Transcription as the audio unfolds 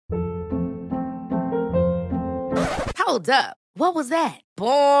Hold up. What was that?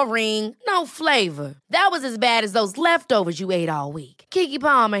 Boring. No flavor. That was as bad as those leftovers you ate all week. Keke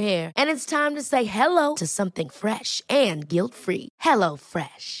Palmer here. And it's time to say hello to something fresh and guilt-free. Hello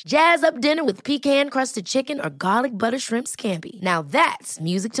Fresh. Jazz up dinner with pecan-crusted chicken or garlic butter shrimp scampi. Now that's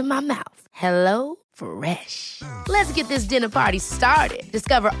music to my mouth. Hello Fresh. Let's get this dinner party started.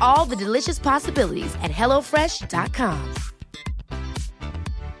 Discover all the delicious possibilities at hellofresh.com.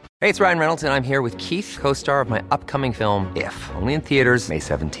 Hey, it's Ryan Reynolds, and I'm here with Keith, co-star of my upcoming film, If, only in theaters May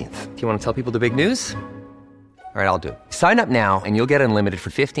 17th. Do you want to tell people the big news? All right, I'll do it. Sign up now and you'll get unlimited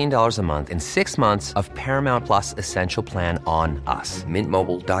for $15 a month and 6 months of Paramount Plus Essential Plan on us.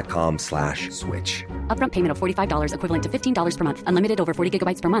 MintMobile.com/switch. Upfront payment of $45 equivalent to $15 per month. Unlimited over 40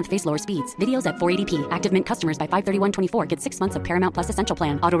 gigabytes per month. Face lower speeds. Videos at 480p. Active Mint customers by 531.24 get 6 months of Paramount Plus Essential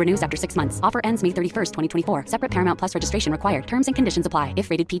Plan. Auto renews after 6 months. Offer ends May 31st, 2024. Separate Paramount Plus registration required. Terms and conditions apply if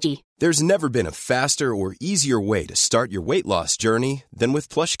rated PG. There's never been a faster or easier way to start your weight loss journey than with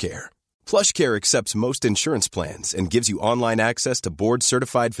PlushCare. PlushCare accepts most insurance plans and gives you online access to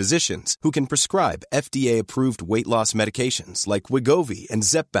board-certified physicians who can prescribe FDA-approved weight loss medications like Wegovy and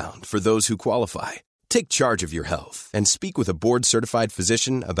Zepbound for those who qualify. Take charge of your health and speak with a board-certified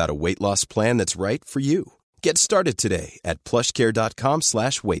physician about a weight loss plan that's right for you. Get started today at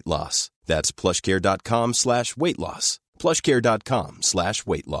plushcare.com/weight loss. That's plushcare.com/weight loss.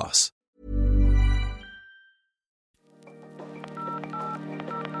 plushcare.com/weight loss.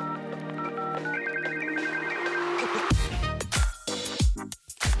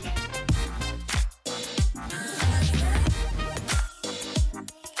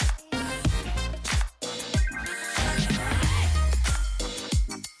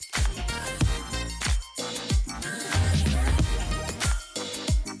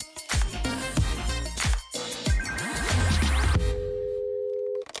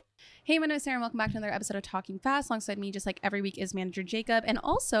 Hey, my name is Sarah and welcome back to another episode of Talking Fast. Alongside me, just like every week, is manager Jacob. And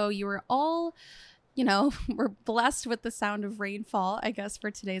also, you were all, we're blessed with the sound of rainfall, I guess,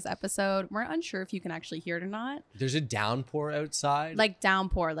 for today's episode. We're unsure if you can actually hear it or not. There's a downpour outside. Like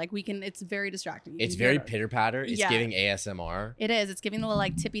downpour. Like it's very distracting. It's very pitter-patter. It's giving ASMR. It is. It's giving the little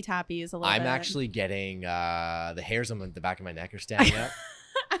like tippy-tappies a little bit. I'm actually getting the hairs on the back of my neck are standing up.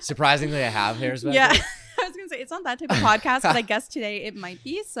 Surprisingly, I have hairs back there. I was going to say, it's not that type of podcast, but I guess today it might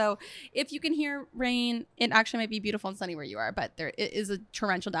be. So if you can hear rain, it actually might be beautiful and sunny where you are. But there is a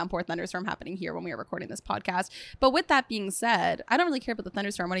torrential downpour thunderstorm happening here when we are recording this podcast. But with that being said, I don't really care about the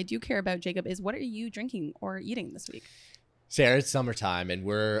thunderstorm. What I do care about, Jacob, is what are you drinking or eating this week? Sarah, it's summertime and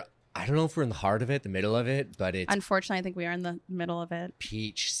I don't know if we're in the heart of it, the middle of it, but it's... Unfortunately, I think we are in the middle of it.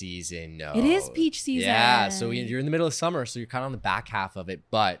 Peach season. No. It is peach season. Yeah, so you're in the middle of summer, so you're kind of on the back half of it,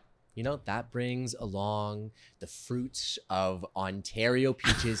 but... that brings along the fruits of Ontario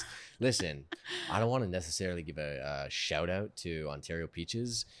peaches. Listen, I don't want to necessarily give a shout out to Ontario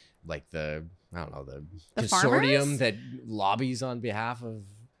peaches, like the consortium farmers? that lobbies on behalf of.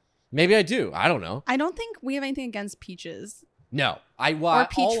 Maybe I do. I don't know. I don't think we have anything against peaches. No, or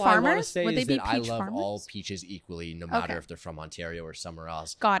peach all farmers. I want to say Would they is be that I peach love farmers? all peaches equally, no matter if they're from Ontario or somewhere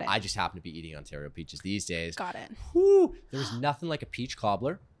else. Got it. I just happen to be eating Ontario peaches these days. Got it. Whew, there's nothing like a peach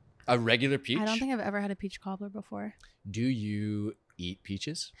cobbler. A regular peach? I don't think I've ever had a peach cobbler before. Do you eat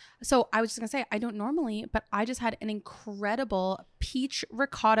peaches? So I was just going to say, I don't normally, but I just had an incredible peach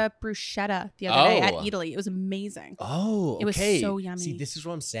ricotta bruschetta the other day at Italy. It was amazing. Oh, okay. It was so yummy. See, this is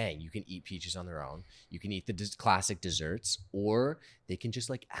what I'm saying. You can eat peaches on their own. You can eat the classic desserts, or they can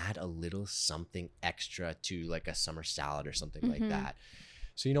just like add a little something extra to like a summer salad or something like that.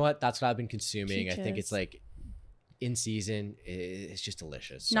 So you know what? That's what I've been consuming. Peaches. I think it's like in season, it's just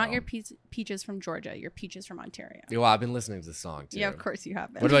delicious. So. Not your peaches from Georgia, your peaches from Ontario. Well, I've been listening to the song too. Yeah, of course you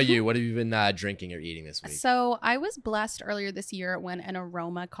have been. What about you? What have you been drinking or eating this week? So I was blessed earlier this year when an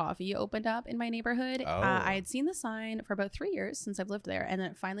Aroma coffee opened up in my neighborhood. I had seen the sign for about 3 years since I've lived there, and then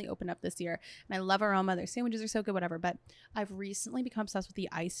it finally opened up this year. And I love Aroma. Their sandwiches are so good, whatever. But I've recently become obsessed with the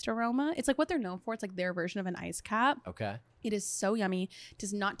iced Aroma. It's like what they're known for. It's like their version of an ice cap. Okay. It is so yummy.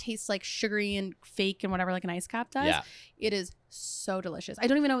 Does not taste like sugary and fake and whatever like an ice cap does. Yeah. It is so delicious. I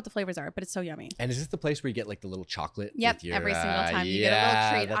don't even know what the flavors are, but it's so yummy. And is this the place where you get like the little chocolate? Yep, with your, every single time you get a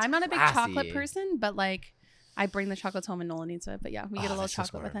little treat. I'm not a big chocolate person, but like I bring the chocolates home and Nolan eats it. But yeah, we get a little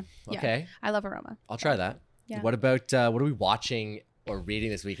chocolate with him. Yeah. Okay. I love Aroma. I'll try that. Yeah. What about what are we watching or reading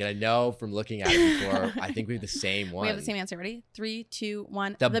this week? And I know from looking at it before, I think we have the same one. We have the same answer. Ready? 3, 2,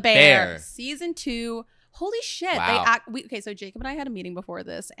 1. The Bear. Bear. Season 2. Holy shit. Wow. Okay, so Jacob and I had a meeting before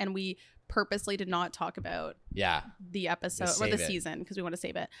this, and we purposely did not talk about the episode or the season because we want to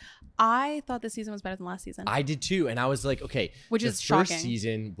save it. I thought this season was better than last season. I did too, and I was like, okay, which is shocking. First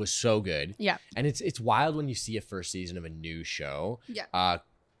season was so good. Yeah, and it's wild when you see a first season of a new show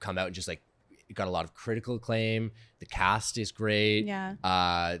come out and just like it got a lot of critical acclaim. The cast is great.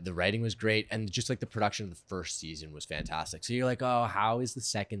 Yeah. The writing was great, and just like the production of the first season was fantastic. So you're like, oh, how is the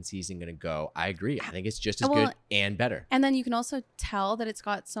second season gonna go? I agree. I think it's just as good and better. And then you can also tell that it's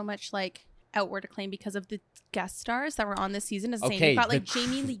got so much like outward acclaim because of the guest stars that were on this season. You've got like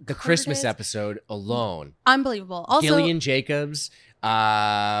Jamie Lee the Curtis. Christmas episode alone, unbelievable. Also, Gillian Jacobs,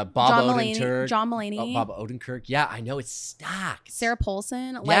 Bob Odenkirk. John Mulaney. Bob Odenkirk. Yeah, I know, it's stacked. Sarah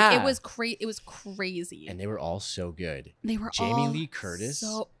Paulson. Like it was crazy. And they were all so good. They were Jamie Lee Curtis.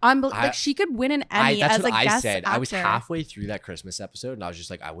 So unbelievable. Like she could win an Emmy that's as what a guest I said. actor. I was halfway through that Christmas episode and I was just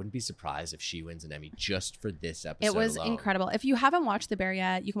like, I wouldn't be surprised if she wins an Emmy just for this episode. It was alone. incredible. If you haven't watched The Bear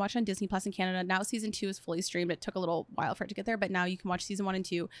yet, you can watch it on Disney Plus in Canada. Now season 2 is fully streamed. It took a little while for it to get there, but now you can watch season 1 and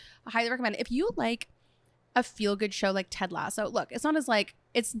 2. I highly recommend it. If you like a feel-good show like Ted Lasso, look, it's not as like,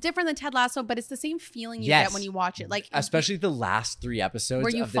 it's different than Ted Lasso, but it's the same feeling you get when you watch it. Like especially the last 3 episodes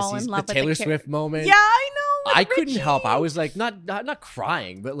where you of this fall in season, love the with Taylor Swift moment. Yeah, I know. I couldn't help. I was like not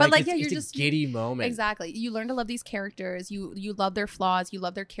crying, but like it's just a giddy moment. Exactly. You learn to love these characters. You love their flaws. You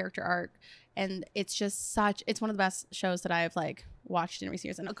love their character arc. And it's just it's one of the best shows that I've like watched in recent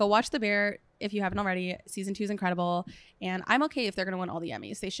years. And go watch The Bear if you haven't already. Season 2 is incredible. And I'm okay if they're going to win all the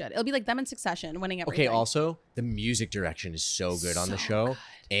Emmys. They should. It'll be like them in Succession winning everything. Okay, also, the music direction is so good on the show. Good.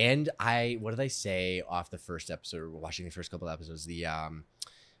 And what did I say off the first episode, watching the first couple of episodes, the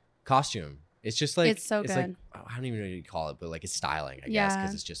costume. It's just like it's so good. Like, I don't even know what you call it, but like it's styling, I guess,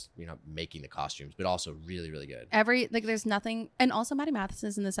 because it's just making the costumes, but also really, really good. There's nothing, and also Matty Matheson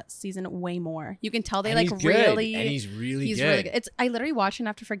is in this season way more. You can tell they and like really, and he's really good. Really good. I literally watch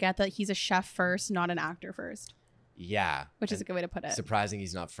enough to forget that he's a chef first, not an actor first. Yeah, which is a good way to put it. Surprising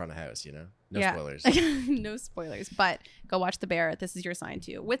he's not front of house, No spoilers. No spoilers, but go watch The Bear. This is your sign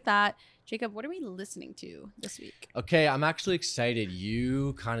too. With that, Jacob, what are we listening to this week? Okay, I'm actually excited.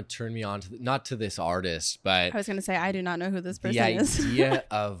 You kind of turned me on to not to this artist, but I was gonna say I do not know who this person is. The idea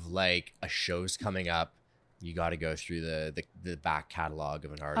of like a show's coming up, you got to go through the back catalog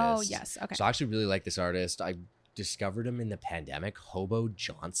of an artist. Oh yes, okay. So I actually really like this artist. I discovered him in the pandemic. Hobo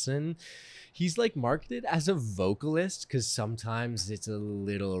Johnson. He's like marketed as a vocalist because sometimes it's a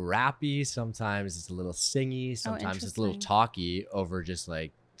little rappy, sometimes it's a little singy, sometimes it's a little talky over just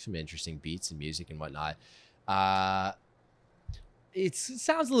like some interesting beats and music and whatnot. It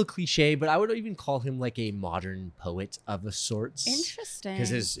sounds a little cliche, but I would even call him like a modern poet of a sorts. Interesting.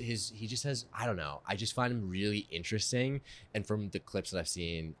 Because he just has, I don't know, I just find him really interesting. And from the clips that I've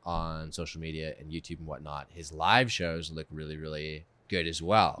seen on social media and YouTube and whatnot, his live shows look really, really good as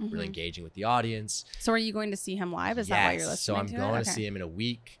well. Mm-hmm. Really engaging with the audience. So are you going to see him live? Is that why you're listening to it? So I'm going to see him in a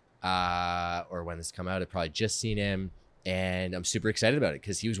week or when this come out. I've probably just seen him. And I'm super excited about it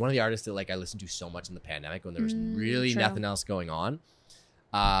because he was one of the artists that like I listened to so much in the pandemic when there was really nothing else going on.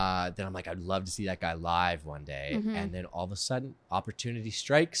 Then I'm like, I'd love to see that guy live one day. Mm-hmm. And then all of a sudden opportunity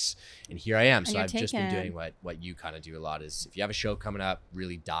strikes and here I am. So I've just been doing what you kind of do a lot is if you have a show coming up,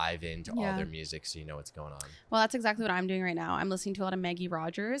 really dive into all their music so you know what's going on. Well, that's exactly what I'm doing right now. I'm listening to a lot of Maggie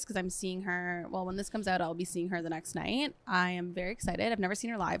Rogers because I'm seeing her. Well, when this comes out, I'll be seeing her the next night. I am very excited. I've never seen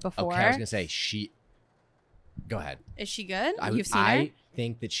her live before. Okay, I was going to say Go ahead. Is she good? You've seen her? I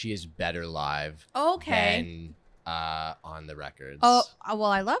think that she is better live than on the records. Oh, well,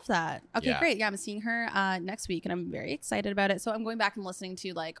 I love that. Okay, great. Yeah, I'm seeing her next week and I'm very excited about it. So I'm going back and listening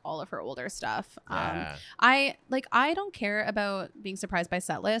to like all of her older stuff. I don't care about being surprised by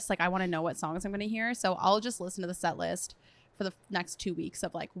set lists. Like I want to know what songs I'm going to hear. So I'll just listen to the set list for the next 2 weeks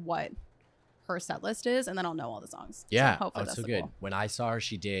of like what her set list is and then I'll know all the songs. Yeah. So hopefully that's so good. Goal. When I saw her,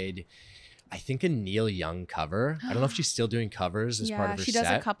 she did I think a Neil Young cover. I don't know if she's still doing covers as part of her set. Yeah, she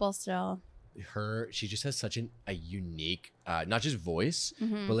does a couple still. She just has such a unique, not just voice,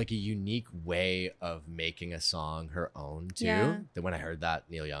 but like a unique way of making a song her own too. Yeah. That when I heard that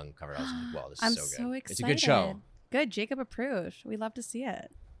Neil Young cover, I was like, wow, this is so good. I'm so excited. It's a good show. Good. Jacob approved. We love to see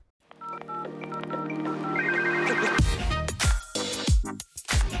it.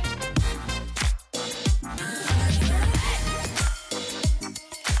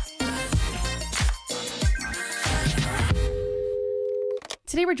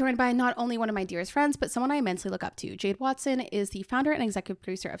 Today we're joined by not only one of my dearest friends, but someone I immensely look up to. Jade Watson is the founder and executive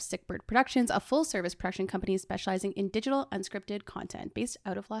producer of Sickbird Productions, a full-service production company specializing in digital unscripted content based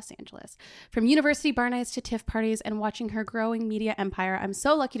out of Los Angeles. From university bar nights to TIFF parties and watching her growing media empire, I'm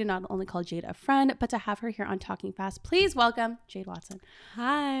so lucky to not only call Jade a friend, but to have her here on Talking Fast. Please welcome Jade Watson.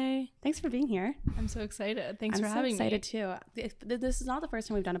 Hi. Thanks for being here. I'm so excited. Thanks for having me. I'm so excited too. This is not the first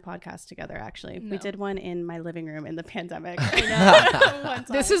time we've done a podcast together, actually. No. We did one in my living room in the pandemic. I know.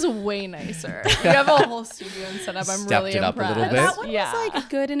 This is way nicer. We have a whole studio and setup. I'm really Stepped it up impressed. a little bit. That one was like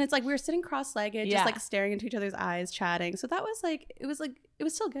good, and it's like we were sitting cross-legged, just like staring into each other's eyes, chatting. So that was like it was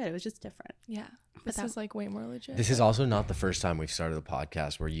still good. It was just different. Yeah. This is like way more legit. This is also not the first time we've started the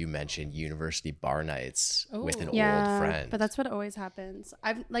podcast where you mentioned university bar nights with an old friend. But that's what always happens.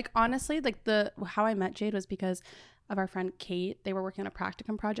 I've like honestly like how I met Jade was because of our friend Kate. They were working on a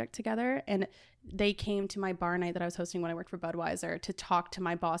practicum project together, and they came to my bar night that I was hosting when I worked for Budweiser to talk to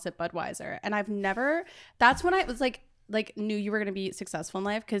my boss at Budweiser. And that's when I was like knew you were going to be successful in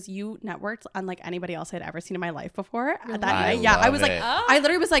life, because you networked unlike anybody else I'd ever seen in my life before. Really? That night. Yeah. I was like, I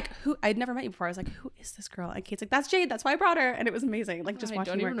literally was like, I'd never met you before. I was like, who is this girl? And Kate's like, that's Jade. That's why I brought her. And it was amazing. Like just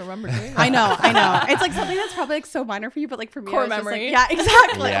watching her. I don't even remember doing that. I know. It's like something that's probably like so minor for you, but like for me, core Like, memory. yeah,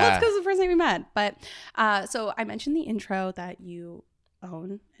 exactly. Yeah. Well, that's because the first night we met. But so I mentioned the intro that you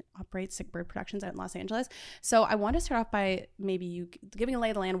own and operate Sickbird Productions out in Los Angeles. So I want to start off by maybe you giving a lay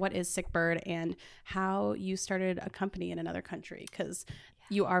of the land. What is Sickbird and how you started a company in another country? Because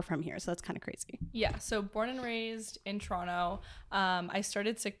you are from here, so that's kind of crazy. Yeah. So born and raised in Toronto. I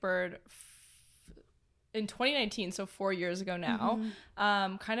started Sickbird in 2019, so 4 years ago now.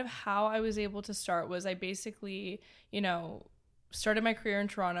 Kind of how I was able to start was I basically, started my career in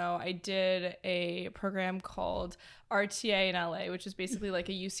Toronto. I did a program called RTA in LA, which is basically like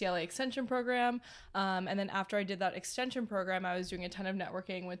a UCLA extension program. And then after I did that extension program, I was doing a ton of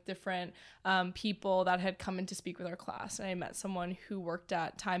networking with different people that had come in to speak with our class. And I met someone who worked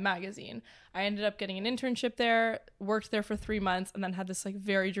at Time Magazine. I ended up getting an internship there, worked there for 3 months, and then had this like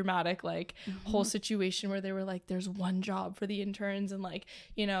very dramatic like whole situation where they were like, there's one job for the interns and like,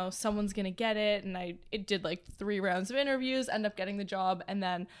 someone's gonna get it. And it did like 3 rounds of interviews, end up getting the job, and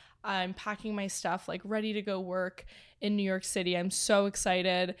then I'm packing my stuff, like ready to go work in New York City. I'm so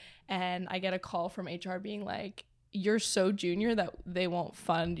excited. And I get a call from HR being like, you're so junior that they won't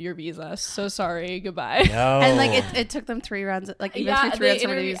fund your visa. So sorry, goodbye. No. And like it took them 3 rounds, like even through 3 rounds of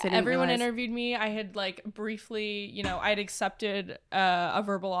interviews, they didn't everyone realize. interviewed me. I had like briefly, I'd accepted a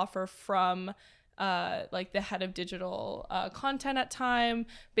verbal offer from like the head of digital content at Time.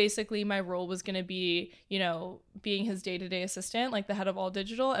 Basically, my role was going to be, being his day-to-day assistant, like the head of all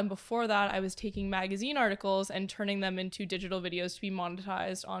digital. And before that, I was taking magazine articles and turning them into digital videos to be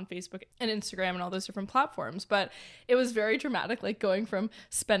monetized on Facebook and Instagram and all those different platforms. But it was very dramatic, like going from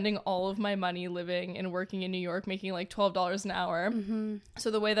spending all of my money living and working in New York, making like $12 an hour.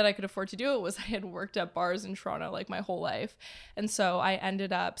 So the way that I could afford to do it was I had worked at bars in Toronto like my whole life. And so I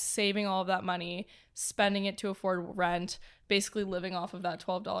ended up saving all of that money, spending it to afford rent, basically living off of that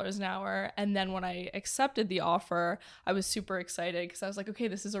 $12 an hour. And then when I accepted the offer, I was super excited because I was like, okay,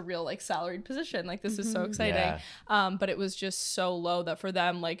 this is a real like salaried position. Like this is so exciting. Yeah. But it was just so low that for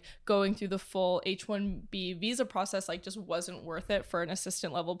them, like going through the full H-1B visa process, like just wasn't worth it for an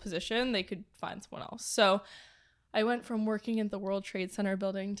assistant level position. They could find someone else. So I went from working in the World Trade Center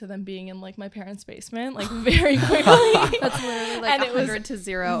building to then being in like my parents' basement, like very quickly. That's literally like 100 to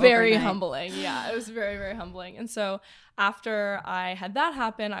 0. Very overnight. humbling. Yeah, it was very, very humbling. And so after I had that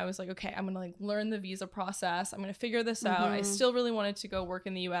happen, I was like, okay, I'm going to like learn the visa process. I'm going to figure this out. I still really wanted to go work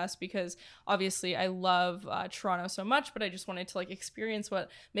in the US because obviously I love Toronto so much, but I just wanted to like experience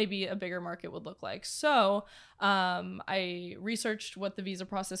what maybe a bigger market would look like. So I researched what the visa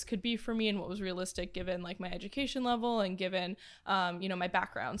process could be for me and what was realistic given like my education level and given, my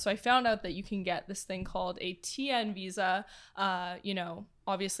background. So I found out that you can get this thing called a TN visa,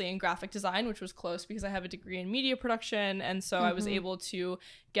 obviously in graphic design, which was close because I have a degree in media production. And so I was able to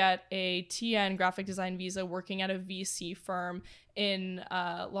get a TN graphic design visa working at a VC firm in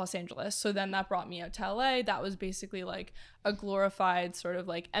Los Angeles. So then that brought me out to LA. That was basically like a glorified sort of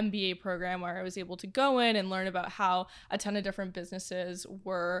like MBA program where I was able to go in and learn about how a ton of different businesses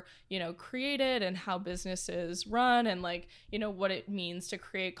were, created and how businesses run and like, what it means to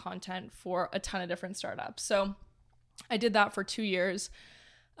create content for a ton of different startups. So I did that for 2 years.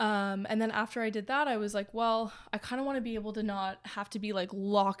 And then after I did that, I was like, well, I kind of want to be able to not have to be like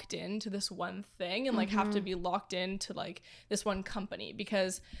locked into this one thing and like have to be locked into like this one company,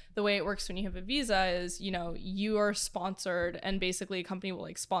 because the way it works when you have a visa is, you are sponsored and basically a company will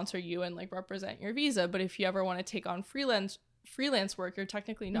like sponsor you and like represent your visa. But if you ever want to take on freelance freelance work, you're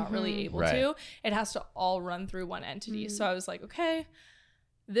technically not really able Right. to. It has to all run through one entity. So I was like, okay,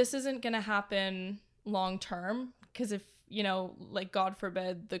 this isn't going to happen long term, because if, you know, like God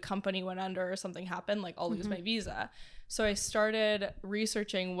forbid the company went under or something happened, like I'll lose my visa. So I started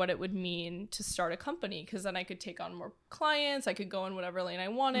researching what it would mean to start a company, because then I could take on more clients, I could go in whatever lane I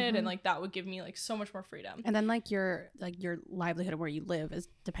wanted, and like that would give me like so much more freedom. And then like your livelihood of where you live is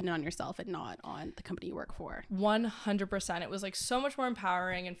dependent on yourself and not on the company you work for. 100%. It was like so much more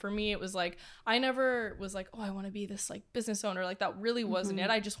empowering. And for me, it was like, I never was like, oh, I want to be this like business owner. Like that really wasn't it.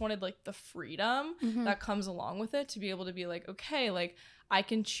 I just wanted like the freedom that comes along with it, to be able to be like, okay, like I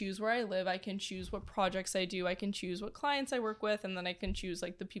can choose where I live, I can choose what projects I do, I can choose what clients I work with, and then I can choose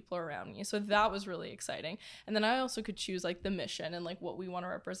like the people around me. So that was really exciting. And then I also could choose like the mission and like what we want to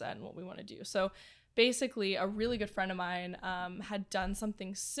represent and what we want to do. So basically, a really good friend of mine had done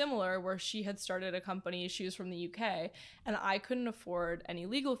something similar, where she had started a company. She was from the UK, and I couldn't afford any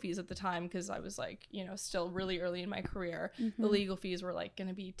legal fees at the time, because I was like, you know, still really early in my career. The legal fees were like going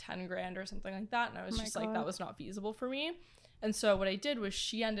to be 10 grand or something like that. And I was just like, that was not feasible for me. And so what I did was,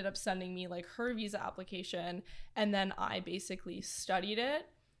 she ended up sending me like her visa application, and then I basically studied it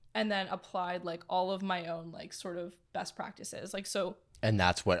and then applied like all of my own like sort of best practices. Like, so. And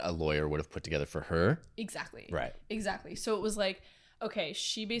that's what a lawyer would have put together for her. Exactly. Right. Exactly. So it was like, okay,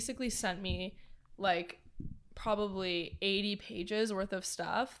 she basically sent me like probably 80 pages worth of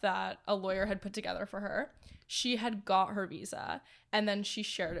stuff that a lawyer had put together for her. She had got her visa, and then she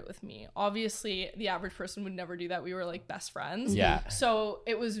shared it with me. Obviously, the average person would never do that. We were like best friends. Yeah. So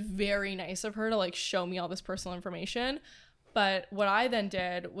it was very nice of her to like show me all this personal information. But what I then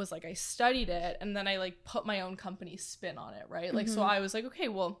did was like, I studied it, and then I like put my own company spin on it, right? Like, so I was like, okay,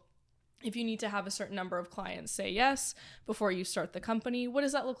 well, if you need to have a certain number of clients say yes before you start the company, what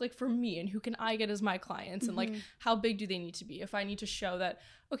does that look like for me, and who can I get as my clients, and like how big do they need to be? If I need to show that,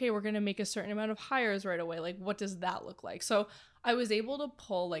 okay, we're going to make a certain amount of hires right away, like what does that look like? So I was able to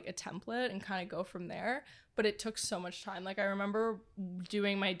pull like a template and kind of go from there, but it took so much time. Like I remember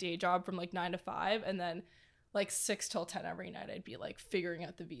doing my day job from like 9 to 5, and then like 6 till 10 every night, I'd be like figuring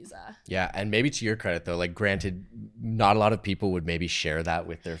out the visa. Yeah. And maybe to your credit though, like granted, not a lot of people would maybe share that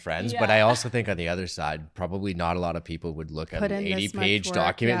with their friends, but I also think on the other side, probably not a lot of people would look at an 80-page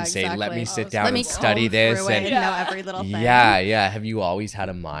document and say, let me sit down and study this. And know every little thing. Yeah. Have you always had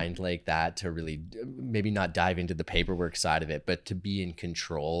a mind like that to really maybe not dive into the paperwork side of it, but to be in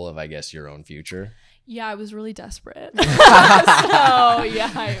control of, I guess, your own future? Yeah, I was really desperate. So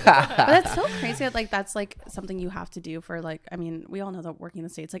yeah. But that's so crazy that like that's like something you have to do for like, I mean, we all know that working in the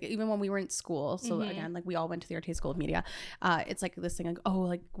States, like even when we were in school, so again, like we all went to the RT School of Media, it's like this thing like, oh,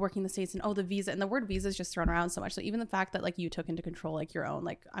 like working in the States, and oh, the visa, and the word visa is just thrown around so much. So even the fact that like you took into control like your own,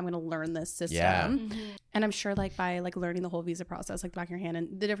 like I'm gonna learn this system, and I'm sure like by like learning the whole visa process like the back of your hand,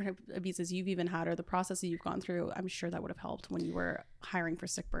 and the different visas you've even had, or the process that you've gone through, I'm sure that would have helped when you were hiring for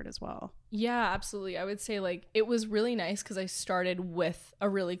Sickbird as well. Yeah, absolutely. I would say like it was really nice because I started with a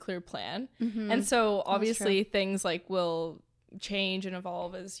really clear plan. And so obviously things like will change and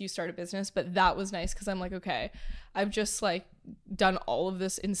evolve as you start a business, but that was nice because I'm like, okay, I've just like done all of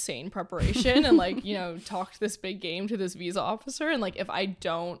this insane preparation and like, you know, talked this big game to this visa officer, and like if I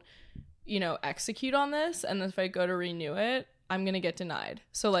don't, you know, execute on this, and if I go to renew it, I'm gonna get denied.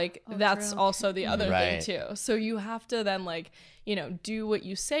 So like that's also the other thing too. So you have to then like, you know, do what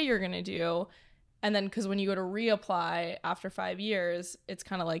you say you're gonna do, and then because when you go to reapply after 5 years, it's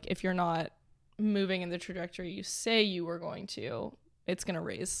kind of like if you're not moving in the trajectory you say you were going to, it's gonna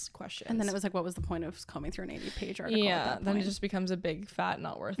raise questions. And then it was like, what was the point of combing through an 80-page article? Yeah, then it just becomes a big fat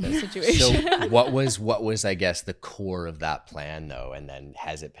not worth it situation. So what was I guess the core of that plan though, and then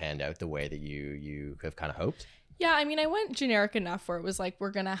has it panned out the way that you have kind of hoped? Yeah, I mean, I went generic enough where it was like, we're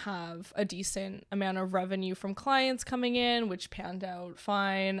going to have a decent amount of revenue from clients coming in, which panned out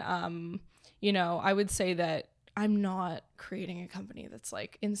fine. You know, I would say that I'm not creating a company that's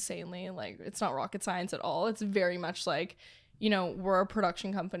like insanely, like it's not rocket science at all. It's very much like, you know, we're a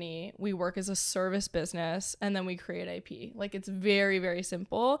production company, we work as a service business, and then we create IP. Like it's very, very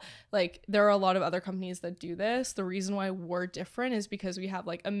simple. Like there are a lot of other companies that do this. The reason why we're different is because we have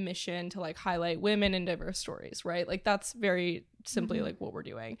like a mission to like highlight women and diverse stories, right? Like that's very simply like what we're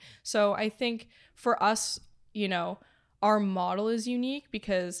doing. So I think for us, you know, our model is unique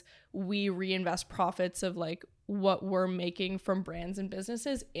because we reinvest profits of like what we're making from brands and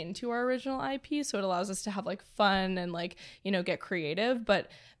businesses into our original IP. So it allows us to have like fun and like, you know, get creative.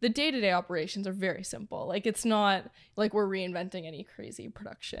 But the day-to-day operations are very simple. Like it's not like we're reinventing any crazy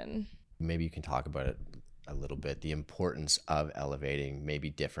production. Maybe you can talk about it a little bit the importance of elevating maybe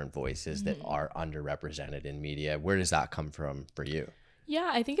different voices that are underrepresented in media. Where does that come from for you? Yeah,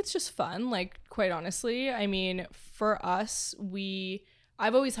 I think it's just fun, like, quite honestly. I mean, for us,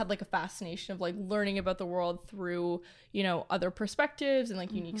 I've always had like a fascination of like learning about the world through, you know, other perspectives and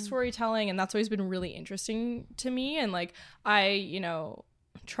like unique storytelling. And that's always been really interesting to me. And like, I, you know,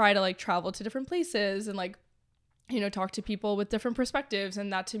 try to like travel to different places and like, you know, talk to people with different perspectives.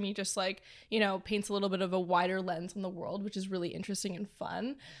 And that to me just like, you know, paints a little bit of a wider lens on the world, which is really interesting and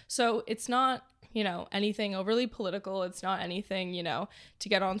fun. So it's not, you know, anything overly political. It's not anything, you know, to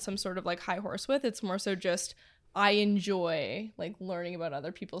get on some sort of like high horse with. It's more so just I enjoy like learning about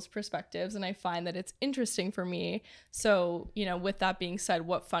other people's perspectives, and I find that it's interesting for me. So, you know, with that being said,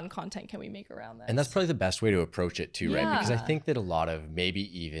 what fun content can we make around this? And that's probably the best way to approach it too, right? Because I Yeah. think that a lot of maybe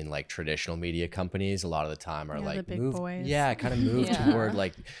even like traditional media companies a lot of the time are Yeah, like the big move, boys. kind of move Yeah. toward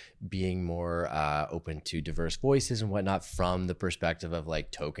like being more open to diverse voices and whatnot from the perspective of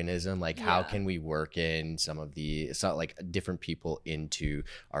like tokenism. Like how Yeah. can we work in some of the, it's not like different people into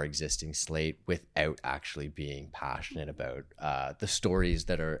our existing slate without actually being passionate about the stories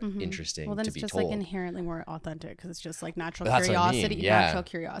that are interesting Well, then to it's be just told. like inherently more authentic because it's just like natural That's what I mean, curiosity, yeah. natural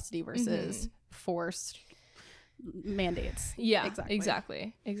curiosity versus forced mandates. Yeah,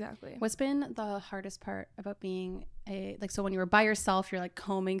 Exactly. exactly. What's been the hardest part about being so when you were by yourself, you're like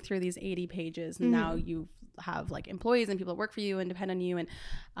combing through these 80 pages and now you have like employees and people that work for you and depend on you and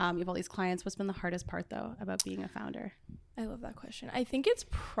you have all these clients. What's been the hardest part though about being a founder? I love that question. I think it's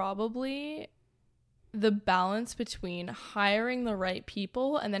probably the balance between hiring the right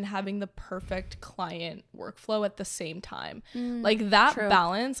people and then having the perfect client workflow at the same time. Like that true.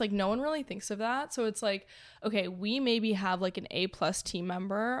 balance, like no one really thinks of that. So it's like, okay, we maybe have like an A+ team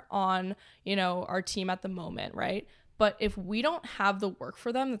member on, you know, our team at the moment, right? But if we don't have the work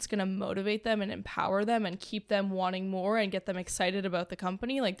for them that's going to motivate them and empower them and keep them wanting more and get them excited about the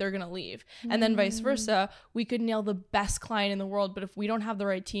company, like they're going to leave. And then vice versa, we could nail the best client in the world, but if we don't have the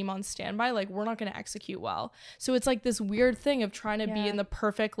right team on standby, like we're not going to execute well. So it's like this weird thing of trying to be in the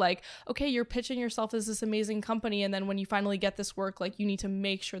perfect, like, okay, you're pitching yourself as this amazing company. And then when you finally get this work, like you need to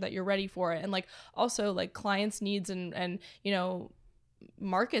make sure that you're ready for it. And like also like clients' needs and you know,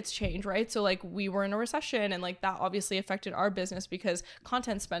 markets change, right? So like we were in a recession and like that obviously affected our business because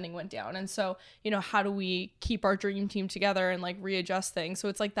content spending went down. And so, you know, how do we keep our dream team together and like readjust things? So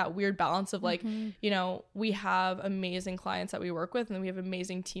it's like that weird balance of like, you know, we have amazing clients that we work with and then we have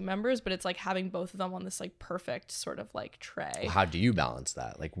amazing team members, but it's like having both of them on this like perfect sort of like tray. How do you balance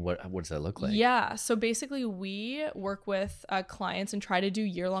that? Like what does that look like? Yeah. So basically we work with clients and try to do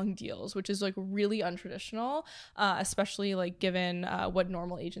year-long deals, which is like really untraditional, especially like given what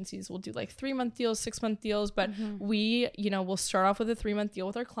normal agencies will do, like 3-month deals, 6-month deals. But we, you know, we'll start off with a 3-month deal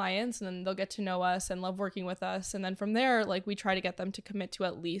with our clients and then they'll get to know us and love working with us. And then from there, like we try to get them to commit to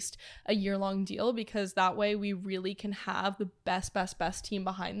at least a year-long deal because that way we really can have the best team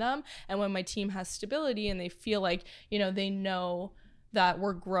behind them. And when my team has stability and they feel like, you know, they know that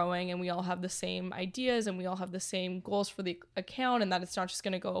we're growing and we all have the same ideas and we all have the same goals for the account and that it's not just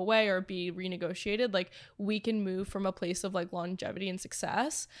going to go away or be renegotiated, like we can move from a place of like longevity and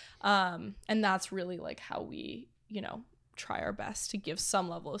success. And that's really like how we, you know, try our best to give some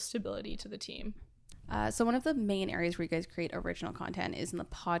level of stability to the team. So one of the main areas where you guys create original content is in the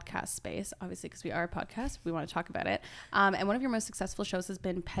podcast space, obviously, because we are a podcast. We want to talk about it. And one of your most successful shows has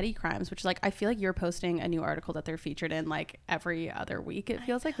been Petty Crimes, which like I feel like you're posting a new article that they're featured in like every other week, it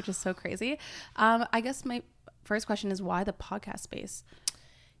feels like, which is so crazy. I guess my first question is why the podcast space?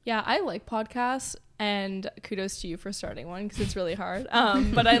 Yeah, I like podcasts and kudos to you for starting one because it's really hard.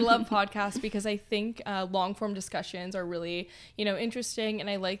 But I love podcasts because I think long form discussions are really, you know, interesting. And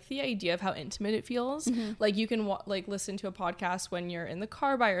I like the idea of how intimate it feels. Like you can like listen to a podcast when you're in the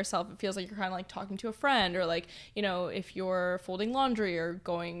car by yourself. It feels like you're kind of like talking to a friend or like, you know, if you're folding laundry or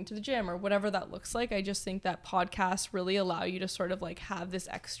going to the gym or whatever that looks like. I just think that podcasts really allow you to sort of like have this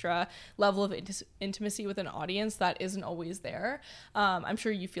extra level of intimacy with an audience that isn't always there. I'm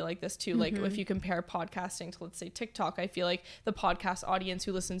sure you feel like this too. Like if you compare podcasting to, let's say, TikTok, I feel like the podcast audience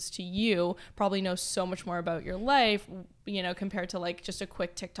who listens to you probably knows so much more about your life, you know, compared to like just a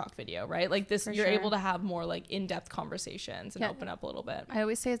quick TikTok video, right? Like this, you're able to have more like in-depth conversations and open up a little bit. I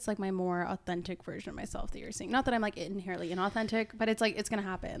always say it's like my more authentic version of myself that you're seeing. Not that I'm like inherently inauthentic, but it's like, it's going to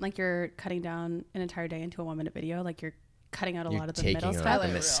happen. Like you're cutting down an entire day into a 1-minute video. Like you're cutting out a lot of the middle stuff.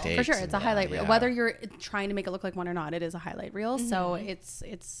 For sure, it's a highlight reel. Whether you're trying to make it look like one or not, it is a highlight reel. So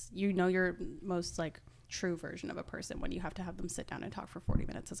it's you know your most like true version of a person when you have to have them sit down and talk for 40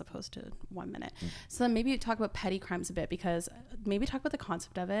 minutes as opposed to 1 minute. So then maybe talk about Petty Crimes a bit, because maybe talk about the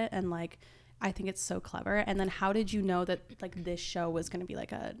concept of it and like I think it's so clever. And then how did you know that like this show was going to be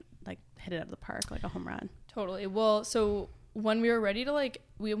like hit it out of the park, like a home run? Totally. Well, so when we were ready to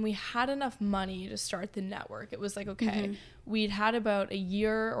when we had enough money to start the network, it was like, okay, we'd had about a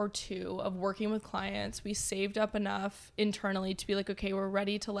year or two of working with clients. We saved up enough internally to be like, okay, we're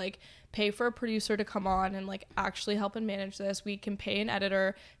ready to like pay for a producer to come on and like actually help and manage this. We can pay an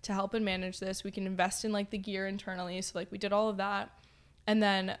editor to help and manage this. We can invest in like the gear internally. So like we did all of that. And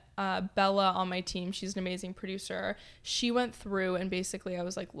then Bella on my team, she's an amazing producer. She went through and basically I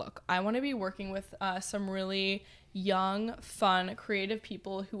was like, look, I want to be working with some really young, fun, creative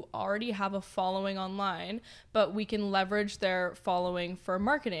people who already have a following online, but we can leverage their following for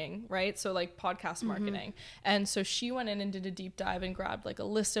marketing, right? So like podcast marketing. And so she went in and did a deep dive and grabbed like a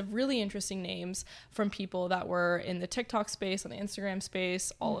list of really interesting names from people that were in the TikTok space, on the Instagram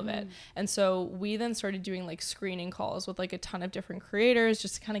space, all of it. And so we then started doing like screening calls with like a ton of different creators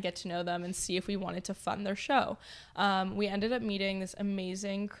just to kind of get to know them and see if we wanted to fund their show. We ended up meeting this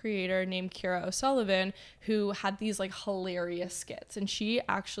amazing creator named Kira O'Sullivan who had these like hilarious skits, and she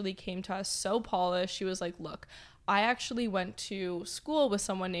actually came to us so polished. She was like, look, I actually went to school with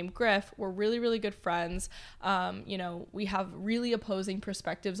someone named Griff. We're really, really good friends. You know, we have really opposing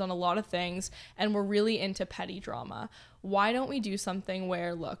perspectives on a lot of things, and we're really into petty drama. Why don't we do something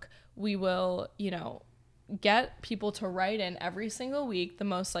where, look, we will, you know, get people to write in every single week the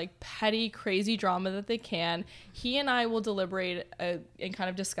most like petty, crazy drama that they can. He and I will deliberate and kind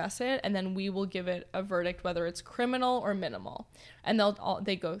of discuss it, and then we will give it a verdict, whether it's criminal or minimal. And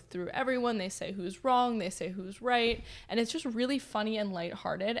they go through everyone. They say who's wrong. They say who's right. And it's just really funny and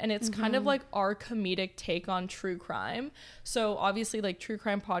lighthearted. And it's kind of like our comedic take on true crime. So obviously like true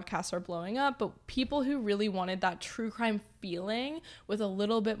crime podcasts are blowing up, but people who really wanted that true crime feeling with a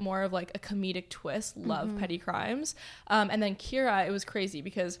little bit more of like a comedic twist love petty crimes. And then Kira, it was crazy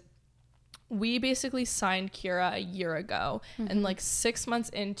because we basically signed Kira a year ago, and like 6 months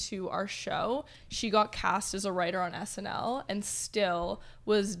into our show, she got cast as a writer on SNL and still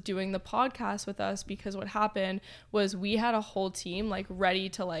was doing the podcast with us, because what happened was we had a whole team like ready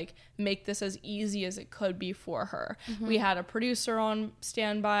to like make this as easy as it could be for her. We had a producer on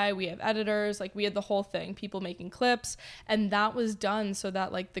standby, we have editors, like we had the whole thing, people making clips, and that was done so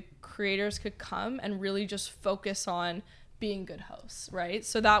that like the creators could come and really just focus on being good hosts, right?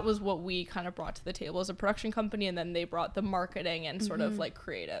 So that was what we kind of brought to the table as a production company, and then they brought the marketing and sort of like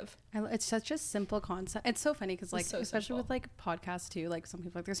creative. It's such a simple concept. It's so funny because like so especially simple. With like podcasts too, like some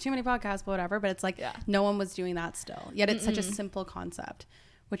people like there's too many podcasts, but whatever, but it's like no one was doing that still, yet it's such a simple concept,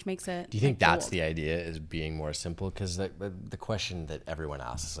 which makes it. Do you think that's the idea, is being more simple? Because the question that everyone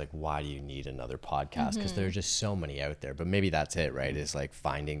asks is like, why do you need another podcast? Because there are just so many out there, but maybe that's it, right? Is like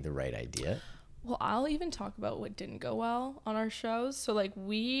finding the right idea. Well, I'll even talk about what didn't go well on our shows. So like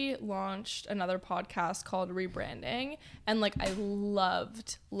we launched another podcast called Rebranding, and like I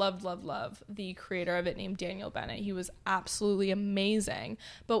loved the creator of it named Daniel Bennett. He was absolutely amazing.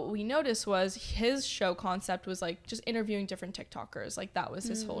 But what we noticed was his show concept was like just interviewing different TikTokers. Like that was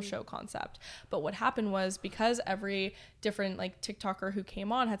his whole show concept. But what happened was, because every different like TikToker who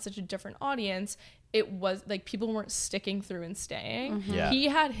came on had such a different audience, it was like people weren't sticking through and staying. He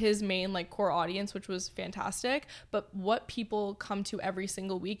had his main like core audience, which was fantastic, but what people come to every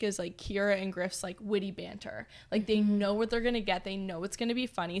single week is like Kira and Griff's like witty banter. Like they know what they're gonna get, they know it's gonna be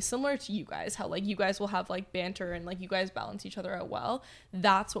funny, similar to you guys, how like you guys will have like banter and like you guys balance each other out well.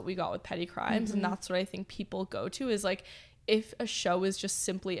 That's what we got with Petty Crimes, and that's what I think people go to, is like, if a show is just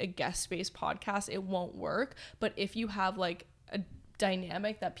simply a guest-based podcast, it won't work. But if you have like a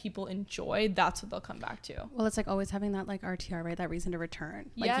dynamic that people enjoy, that's what they'll come back to. Well, it's like always having that like RTR, right? That reason to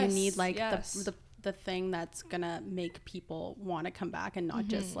return. Like you need like the thing that's gonna make people want to come back, and not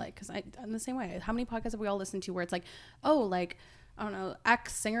just like, because I'm the same way. How many podcasts have we all listened to where it's like, oh, like I don't know,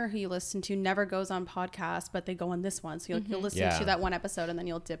 X singer who you listen to never goes on podcast, but they go on this one. So you'll listen to that one episode and then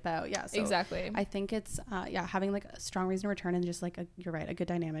you'll dip out. Yeah. So exactly. I think it's, having like a strong reason to return, and just like, you're right, a good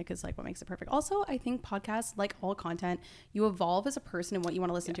dynamic is like what makes it perfect. Also, I think podcasts, like all content, you evolve as a person and what you want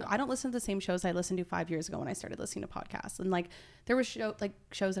to listen to. I don't listen to the same shows I listened to 5 years ago when I started listening to podcasts. And like, there were shows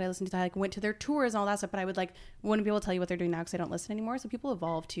that I listened to that I like went to their tours and all that stuff, but I wouldn't be able to tell you what they're doing now because I don't listen anymore. So people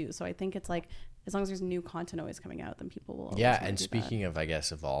evolve too. So I think it's like, as long as there's new content always coming out, then people will always and speaking of, I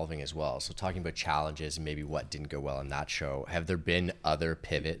guess, evolving as well, so talking about challenges and maybe what didn't go well in that show, have there been other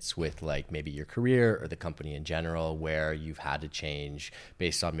pivots with like maybe your career or the company in general where you've had to change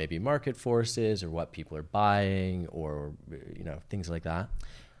based on maybe market forces or what people are buying, or things like that?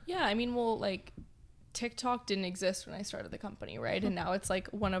 Yeah, I mean, well, like TikTok didn't exist when I started the company, right? And now it's like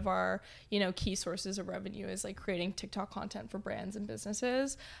one of our, key sources of revenue is like creating TikTok content for brands and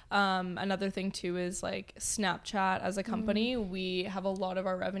businesses. Another thing too is like Snapchat as a company. We have a lot of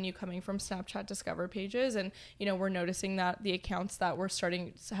our revenue coming from Snapchat Discover pages, and we're noticing that the accounts that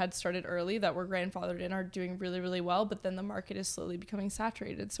had started early that were grandfathered in are doing really, really well, but then the market is slowly becoming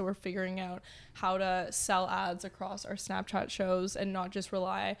saturated. So we're figuring out how to sell ads across our Snapchat shows and not just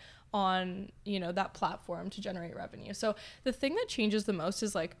rely on that platform to generate revenue. So the thing that changes the most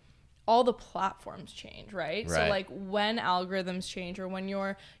is like all the platforms change, right? So like when algorithms change, or when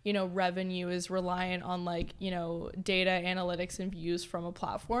your revenue is reliant on like data analytics and views from a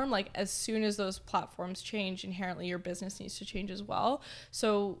platform, like as soon as those platforms change, inherently your business needs to change as well.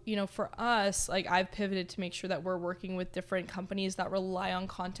 So for us, like I've pivoted to make sure that we're working with different companies that rely on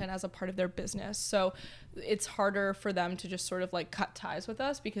content as a part of their business. So it's harder for them to just sort of like cut ties with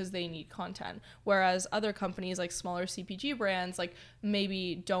us because they need content, whereas other companies like smaller CPG brands like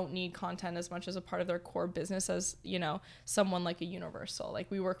maybe don't need content as much as a part of their core business as someone like a Universal.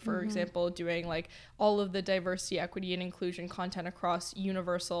 Like we work, for example, doing like all of the diversity, equity, and inclusion content across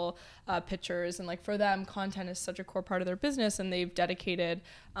Universal pictures, and like for them content is such a core part of their business, and they've dedicated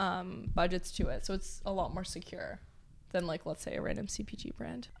budgets to it, so it's a lot more secure than like, let's say, a random CPG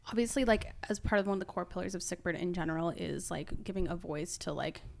brand. Obviously, like as part of one of the core pillars of Sickbird in general is like giving a voice to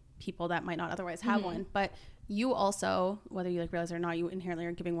like people that might not otherwise have one. But you also, whether you like realize it or not, you inherently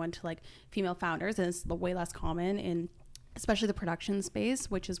are giving one to like female founders, and it's way less common in especially the production space,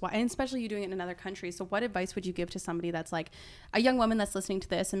 which is why, and especially you doing it in another country. So what advice would you give to somebody that's like a young woman that's listening to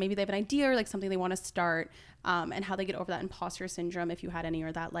this, and maybe they have an idea or like something they want to start, and how they get over that imposter syndrome, if you had any,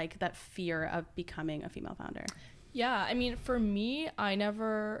 or that like that fear of becoming a female founder? Yeah, I mean, for me, I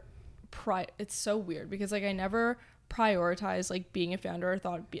never it's so weird because like I never prioritized like being a founder or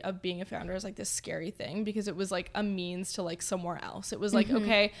thought of being a founder as like this scary thing, because it was like a means to like somewhere else. It was like,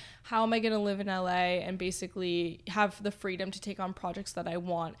 okay, how am I going to live in LA and basically have the freedom to take on projects that I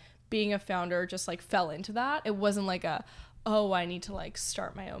want? Being a founder just like fell into that. It wasn't like I need to like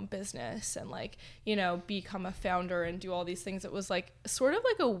start my own business and like, become a founder and do all these things. It was like sort of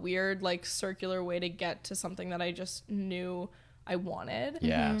like a weird, like circular way to get to something that I just knew I wanted.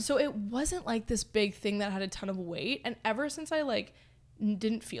 Yeah. So it wasn't like this big thing that had a ton of weight. And ever since I like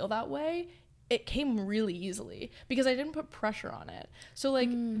didn't feel that way, it came really easily because I didn't put pressure on it. So like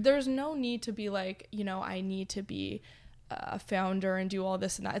there's no need to be like, I need to be a founder and do all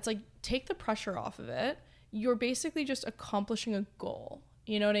this and that. It's like, take the pressure off of it. You're basically just accomplishing a goal,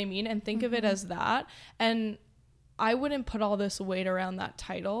 you know what I mean? And think of it as that. And I wouldn't put all this weight around that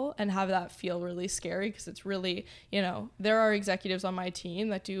title and have that feel really scary, because it's really, there are executives on my team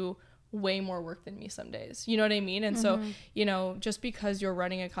that do way more work than me some days, you know what I mean? And so, just because you're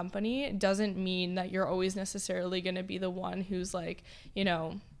running a company doesn't mean that you're always necessarily going to be the one who's like, I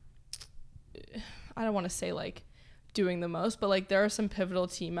don't want to say like doing the most, but like there are some pivotal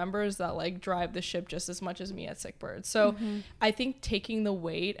team members that like drive the ship just as much as me at Sickbird. So I think taking the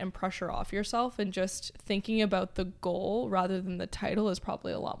weight and pressure off yourself and just thinking about the goal rather than the title is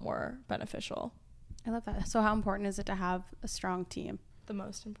probably a lot more beneficial. I love that. So how important is it to have a strong team? The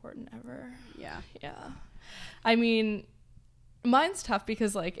most important ever. Yeah. I mean, mine's tough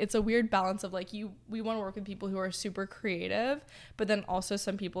because like it's a weird balance of like we want to work with people who are super creative, but then also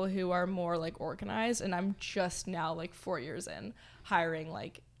some people who are more like organized. And I'm just now like 4 years in hiring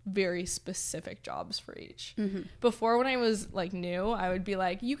like very specific jobs for each. Before, when I was like new, I would be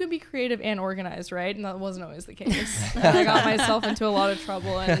like, you can be creative and organized, right? And that wasn't always the case. And I got myself into a lot of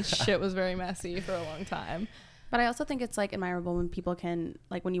trouble, and shit was very messy for a long time. But I also think it's like admirable when people can,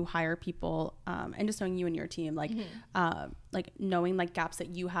 like when you hire people, and just knowing you and your team, like like knowing like gaps that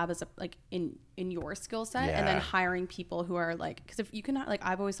you have as a like in your skill set, and then hiring people who are like, because if you can, like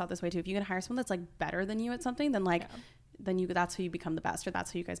I've always thought this way too, if you can hire someone that's like better than you at something, then like then that's how you become the best, or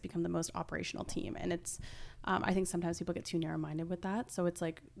that's how you guys become the most operational team. And it's I think sometimes people get too narrow-minded with that, so it's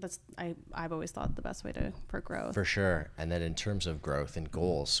like I've always thought the best way for growth. For sure. And then in terms of growth and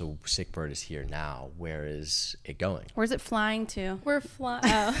goals, so Sickbird is here now. Where is it going? Where's it flying to? We're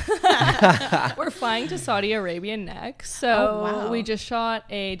flying to Saudi Arabia next. So we just shot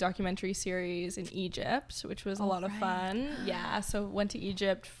a documentary series in Egypt, which was a lot of fun. Yeah, so went to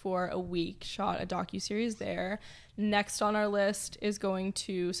Egypt for a week, shot a docuseries there. Next on our list is going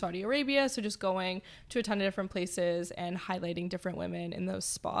to Saudi Arabia, so just going to a ton of different places and highlighting different women in those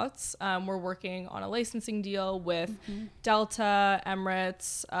spots. We're working on a licensing deal with Delta,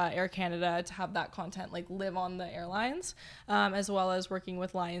 Emirates, Air Canada to have that content like live on the airlines, as well as working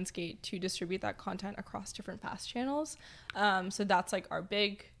with Lionsgate to distribute that content across different FAST channels. So that's like our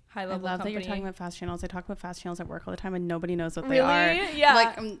big high I level love company. that you're talking about fast channels. I talk about fast channels at work all the time and nobody knows what they Really? are. Yeah.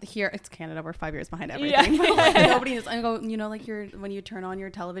 Like here, it's Canada. We're 5 years behind everything. Yeah. Like, nobody knows. I go, you know, like when you turn on your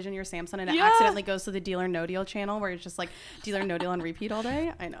television, your Samsung, and it accidentally goes to the Deal or No Deal channel where it's just like Deal or No Deal on repeat all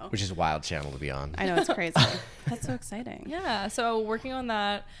day. I know. Which is a wild channel to be on. I know, it's crazy. That's so exciting. Yeah. So working on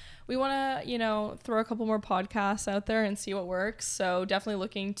that. We want to, you know, throw a couple more podcasts out there and see what works. So definitely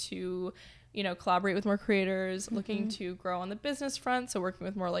looking to, you know, collaborate with more creators, looking to grow on the business front. So working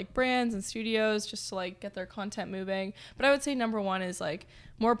with more like brands and studios just to like get their content moving. But I would say number one is like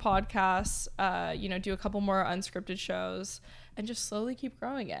more podcasts, you know, do a couple more unscripted shows and just slowly keep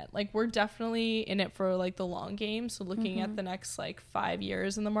growing it. Like we're definitely in it for like the long game. So looking at the next like 5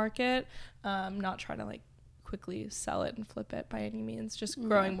 years in the market, not trying to like quickly sell it and flip it by any means, just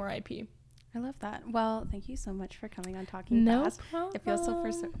growing more IP. I love that. Well, thank you so much for coming on Talking No Fast. problem. It feels so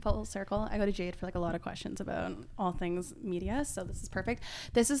full circle. I go to Jade for like a lot of questions about all things media, so this is perfect.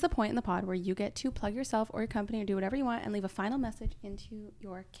 This is the point in the pod where you get to plug yourself or your company or do whatever you want and leave a final message into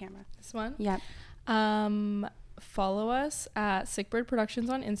your camera. This one? Yep. Follow us at Sickbird Productions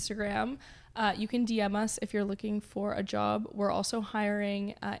on Instagram. You can DM us if you're looking for a job. We're also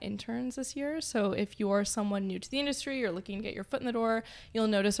hiring interns this year. So if you're someone new to the industry, you're looking to get your foot in the door, you'll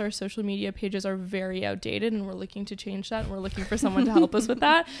notice our social media pages are very outdated and we're looking to change that. And we're looking for someone to help us with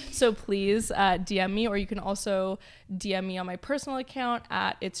that. So please DM me, or you can also DM me on my personal account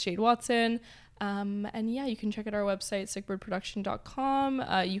at It's Jade Watson. And yeah, you can check out our website,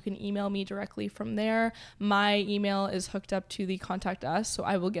 sickbirdproduction.com. You can email me directly from there. My email is hooked up to the contact us, so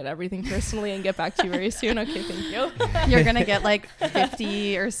I will get everything personally and get back to you very soon. Okay, thank you. You're going to get like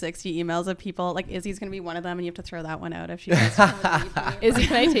 50 or 60 emails of people. Like Izzy's going to be one of them, and you have to throw that one out if she does. Izzy,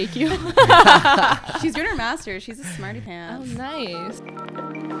 can I take you? She's doing her master's. She's a smarty Oh, pants. nice.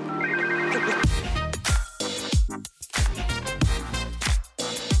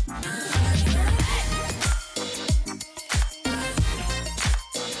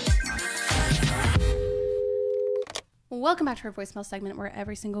 Welcome back to our voicemail segment where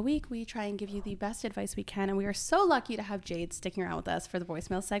every single week we try and give you the best advice we can. And we are so lucky to have Jade sticking around with us for the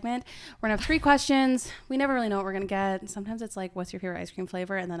voicemail segment. We're going to have 3 questions. We never really know what we're going to get. Sometimes it's like, what's your favorite ice cream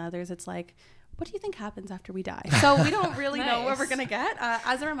flavor? And then others, it's like, what do you think happens after we die? So we don't really know what we're going to get.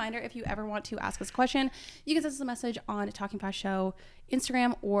 As a reminder, if you ever want to ask us a question, you can send us a message on Talking Fast Show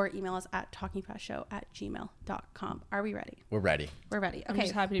Instagram or email us at talkingfastshow@gmail.com. Are we ready? We're ready. We're ready. I'm Okay.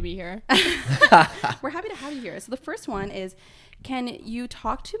 just happy to be here. We're happy to have you here. So the first one is, can you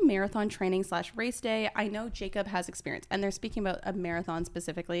talk to marathon training / race day? I know Jacob has experience, and they're speaking about a marathon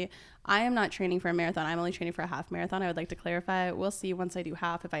specifically. I am not training for a marathon. I'm only training for a half marathon. I would like to clarify. We'll see once I do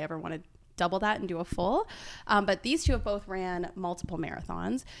half if I ever want to double that and do a full. But these two have both ran multiple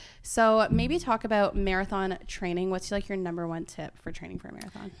marathons. So maybe talk about marathon training. What's like your number one tip for training for a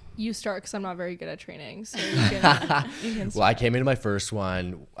marathon? You start, because I'm not very good at training. So you can Well, I came into my first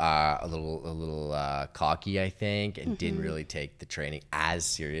one a little cocky, I think, and didn't really take the training as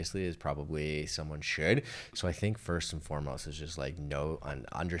seriously as probably someone should. So I think first and foremost is just like know and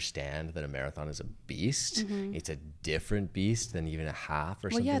understand that a marathon is a beast. It's a different beast than even a half or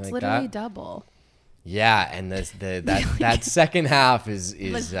something like that. Well, yeah, it's literally double. Yeah, and that second half is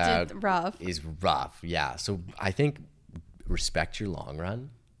rough. Is rough. Yeah. So I think respect your long run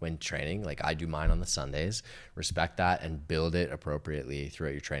when training. Like I do mine on the Sundays. Respect that and build it appropriately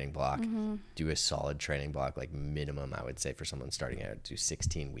throughout your training block. Do a solid training block, like minimum, I would say, for someone starting out, do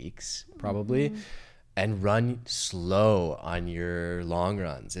 16 weeks probably. And run slow on your long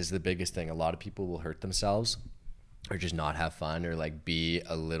runs is the biggest thing. A lot of people will hurt themselves or just not have fun or like be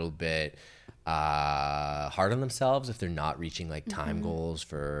a little bit hard on themselves if they're not reaching like time goals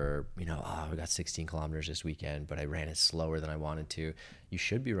for, you know, we got 16 kilometers this weekend, but I ran it slower than I wanted to. You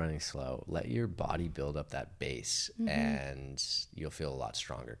should be running slow. Let your body build up that base and you'll feel a lot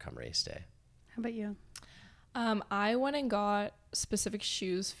stronger come race day. How about you? I went and got specific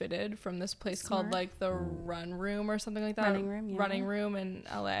shoes fitted from this place called like the Run Room or something like that. Running Room in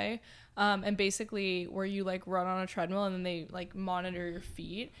LA. And basically where you like run on a treadmill and then they like monitor your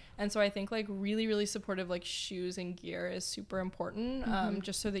feet. And so I think like really, really supportive like shoes and gear is super important.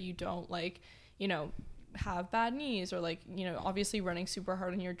 Just so that you don't like, you know, have bad knees or like, you know, obviously running super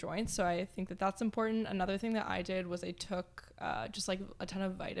hard on your joints. So I think that that's important. Another thing that I did was I took just like a ton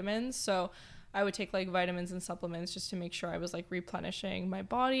of vitamins. So I would take like vitamins and supplements just to make sure I was like replenishing my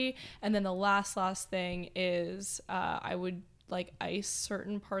body. And then the last thing is I would like ice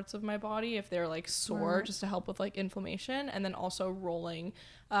certain parts of my body if they're like sore, just to help with like inflammation. And then also rolling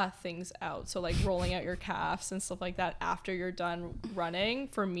things out. So like rolling out your calves and stuff like that after you're done running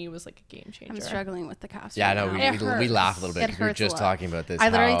for me was like a game changer. I'm struggling with the calves. Yeah, right no, now. we laugh a little bit It because we were hurts a just lot. talking about this. I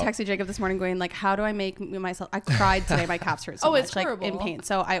literally texted Jacob this morning going like, how do I make myself, I cried today, my calves hurt so Oh, much, it's like horrible. in pain.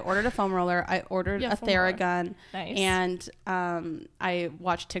 So I ordered a foam roller, I ordered a foam roller. Theragun, Nice. and I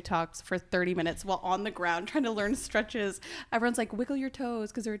watched TikToks for 30 minutes while on the ground trying to learn stretches. Everyone's like, wiggle your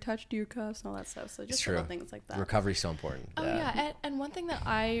toes because they're attached to your cuffs and all that stuff. So just little things like that. Recovery's so important. Oh yeah, and one thing that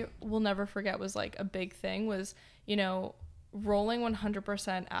I will never forget was like a big thing was, you know, rolling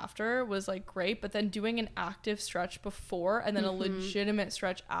 100% after was like great, but then doing an active stretch before and then a legitimate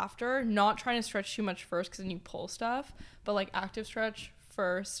stretch after, not trying to stretch too much first because then you pull stuff, but like active stretch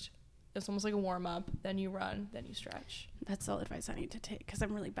first. It's almost like a warm up, then you run, then you stretch. That's all advice I need to take because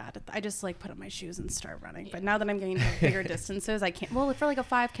I'm really bad at that. I just like put on my shoes and start running. But now that I'm getting to bigger distances, I can't. Well, for like a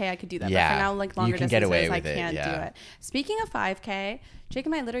 5K, I could do that. Yeah, but for now, like longer you can distances, get away I with it, can't yeah. do it. Speaking of 5K, Jake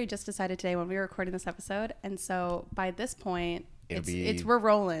and I literally just decided today when we were recording this episode, and so by this point, we're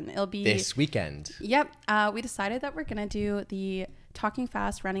rolling. It'll be this weekend. Yep. We decided that we're gonna do the Talking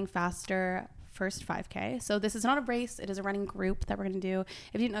Fast, Running Faster first 5K. So this is not a race, it is a running group that we're going to do.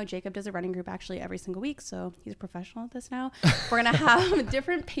 If you didn't know, Jacob does a running group actually every single week, so he's a professional at this now. We're going to have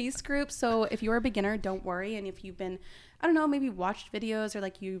different pace groups, so if you're a beginner, don't worry. And if you've been, I don't know, maybe watched videos or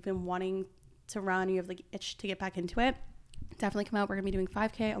like you've been wanting to run, you have like itch to get back into it, definitely come out. We're going to be doing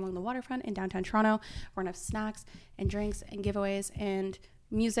 5K along the waterfront in downtown Toronto. We're going to have snacks and drinks and giveaways and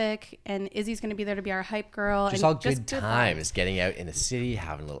music, and Izzy's going to be there to be our hype girl. Just and all good times, getting out in the city,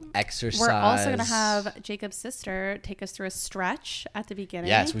 having a little exercise. We're also going to have Jacob's sister take us through a stretch at the beginning.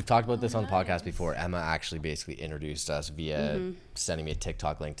 Yes, we've talked about this on the podcast before. Emma actually basically introduced us via sending me a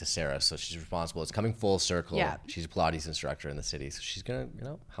TikTok link to Sarah, so she's responsible. It's coming full circle. Yeah. She's a Pilates instructor in the city, so she's going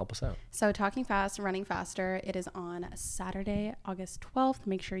to, help us out. So Talking Fast, Running Faster, it is on Saturday, August 12th.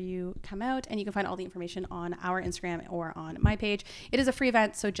 Make sure you come out, and you can find all the information on our Instagram or on my page. It is a free event,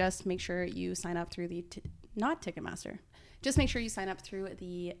 so just make sure you sign up through the, not Ticketmaster, just make sure you sign up through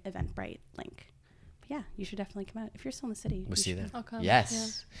the Eventbrite link. But yeah, you should definitely come out. If you're still in the city. We'll see you there. I'll come.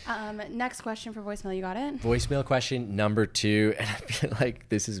 Yes. Yeah. Next question for voicemail, you got it? Voicemail question number 2, and I feel like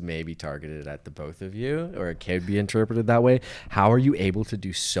this is maybe targeted at the both of you, or it could be interpreted that way. How are you able to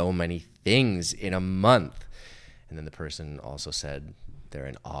do so many things in a month? And then the person also said they're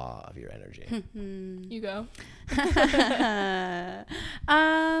in awe of your energy. You go.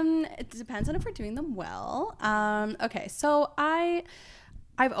 It depends on if we're doing them well. Okay, so I've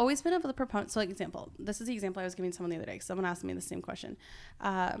always been a proponent. So like example, this is the example I was giving someone the other day. Someone asked me the same question.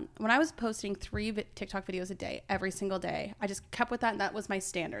 When I was posting 3 TikTok videos a day, every single day, I just kept with that, and that was my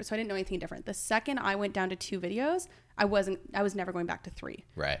standard. So I didn't know anything different. The second I went down to 2 videos, I was never going back to 3.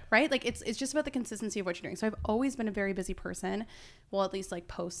 Right. Like it's just about the consistency of what you're doing. So I've always been a very busy person. Well, at least like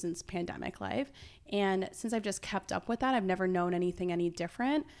post since pandemic life. And since I've just kept up with that, I've never known anything any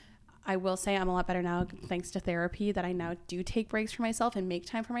different. I will say I'm a lot better now thanks to therapy, that I now do take breaks for myself and make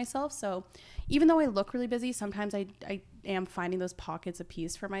time for myself. So even though I look really busy, sometimes I am finding those pockets of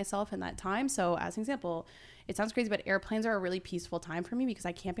peace for myself in that time. So as an example, it sounds crazy, but airplanes are a really peaceful time for me because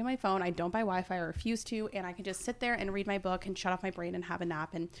I can't be on my phone. I don't buy Wi-Fi, I refuse to, and I can just sit there and read my book and shut off my brain and have a nap.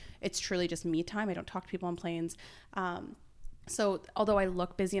 And it's truly just me time. I don't talk to people on planes. So although I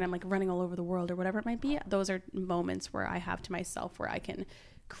look busy and I'm like running all over the world or whatever it might be, those are moments where I have to myself where I can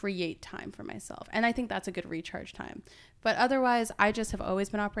create time for myself. And I think that's a good recharge time. But otherwise, I just have always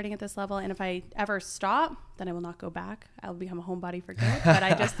been operating at this level. And if I ever stop, then I will not go back. I'll become a homebody for good. But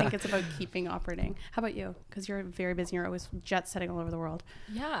I just think it's about keeping operating. How about you? Because you're very busy. You're always jet setting all over the world.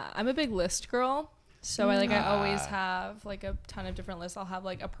 Yeah, I'm a big list girl. So I always have like a ton of different lists. I'll have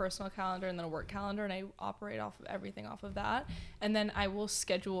like a personal calendar and then a work calendar, and I operate off of everything off of that. And then I will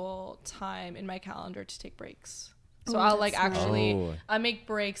schedule time in my calendar to take breaks. So I'll like actually I make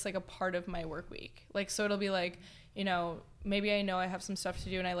breaks like a part of my work week. Like, so it'll be like, maybe I know I have some stuff to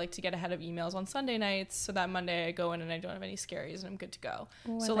do and I like to get ahead of emails on Sunday nights, so that Monday I go in and I don't have any scaries and I'm good to go.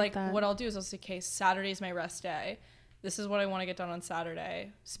 So like what I'll do is I'll say, okay, Saturday's my rest day. This is what I want to get done on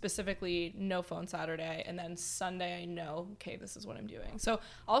Saturday, specifically no phone Saturday. And then Sunday I know, okay, this is what I'm doing. So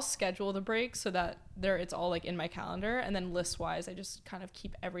I'll schedule the breaks so that it's all like in my calendar. And then list wise, I just kind of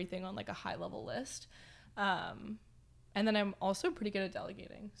keep everything on like a high level list. And then I'm also pretty good at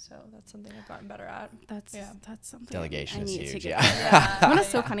delegating. So that's something I've gotten better at. That's something. Delegation is huge. It's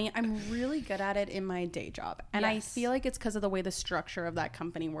so funny. I'm really good at it in my day job. And I feel like it's because of the way the structure of that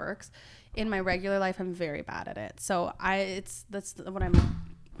company works. In my regular life, I'm very bad at it. So that's what I'm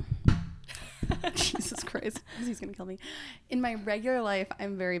Jesus Christ, he's gonna kill me. In my regular life,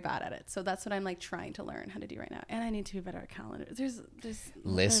 I'm very bad at it, so that's what I'm like trying to learn how to do right now. And I need to be better at calendars. There's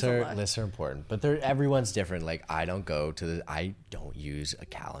lists are important, but everyone's different. Like I don't use a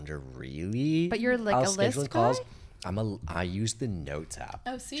calendar really. But you're like a list guy? I use the Notes app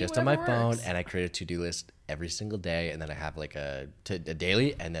just on my phone, and I create a to-do list every single day, and then I have like a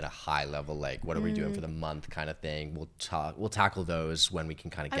daily and then a high level, like what are we doing for the month kind of thing. We'll tackle those when we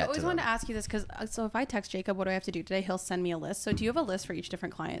can kind of get to them. I always wanted to ask you this because so if I text Jacob, what do I have to do today? He'll send me a list. So do you have a list for each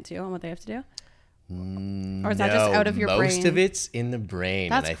different client too on what they have to do? Or is that just out of your brain? Most of it's in the brain,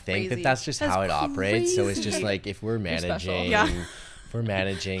 that's and I think crazy. that's just how it operates. So it's just like if we're managing,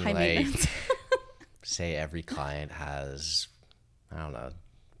 like say every client has, I don't know,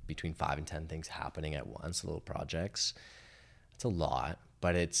 between 5 and 10 things happening at once, little projects. It's a lot,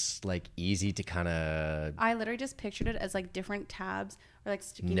 but it's like easy to kind of. I literally just pictured it as like different tabs or like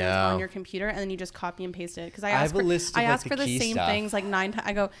sticky notes on your computer, and then you just copy and paste it. Because I ask for the same things like 9 times.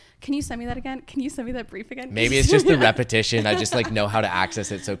 I go, can you send me that again? Can you send me that brief again? Maybe it's just the repetition. I just like know how to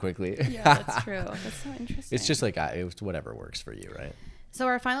access it so quickly. Yeah, that's true. That's so interesting. It's just like it's whatever works for you, right? So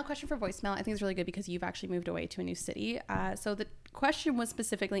our final question for voicemail, I think is really good because you've actually moved away to a new city. So the question was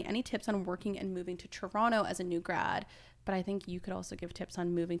specifically any tips on working and moving to Toronto as a new grad, but I think you could also give tips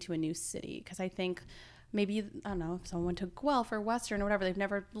on moving to a new city because I think maybe, I don't know, if someone went to Guelph or Western or whatever, they've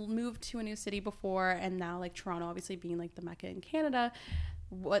never moved to a new city before, and now like Toronto obviously being like the Mecca in Canada,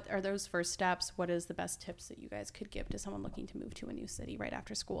 what are those first steps? What is the best tips that you guys could give to someone looking to move to a new city right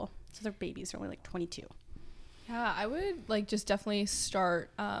after school? So their babies are only like 22. Yeah, I would like just definitely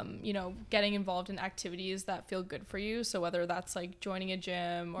start, getting involved in activities that feel good for you. So whether that's like joining a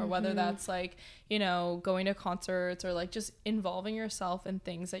gym or whether that's like, going to concerts or like just involving yourself in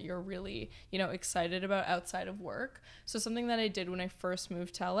things that you're really, excited about outside of work. So something that I did when I first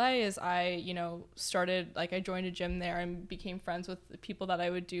moved to LA is I joined a gym there and became friends with the people that I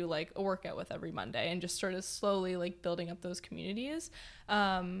would do like a workout with every Monday and just sort of slowly like building up those communities.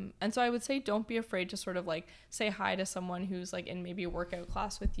 And so I would say don't be afraid to sort of like say hi to someone who's like in maybe a workout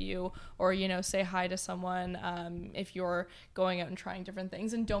class with you, or say hi to someone if you're going out and trying different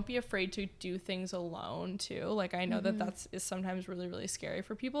things, and don't be afraid to do things alone too. Like I know that is sometimes really, really scary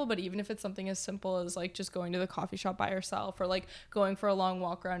for people, but even if it's something as simple as like just going to the coffee shop by yourself or like going for a long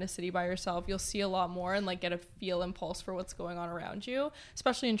walk around a city by yourself, you'll see a lot more and like get a feel and pulse for what's going on around you,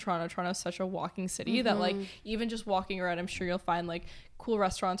 especially in Toronto. Toronto's such a walking city that like even just walking around, I'm sure you'll find like cool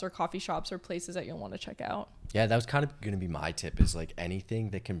restaurants or coffee shops or places that you'll want to check out. Yeah, that was kind of going to be my tip, is like anything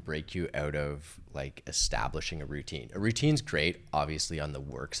that can break you out of like establishing a routine. A routine's great, obviously, on the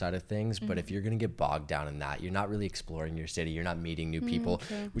work side of things, but if you're going to get bogged down in that, you're not really exploring your city, you're not meeting new people,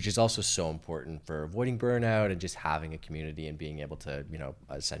 which is also so important for avoiding burnout and just having a community and being able to,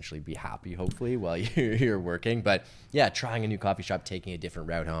 essentially be happy, hopefully, while you're working. But yeah, trying a new coffee shop, taking a different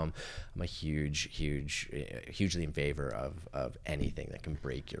route home. I'm a hugely in favor of anything that can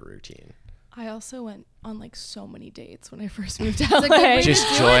break your routine. I also went on like so many dates when I first moved to LA. Just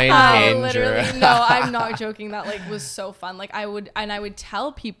join Hinge. Literally, no, I'm not joking. That like was so fun. Like I would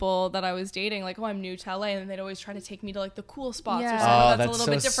tell people that I was dating, like, oh, I'm new to LA, and they'd always try to take me to like the cool spots or something that's a little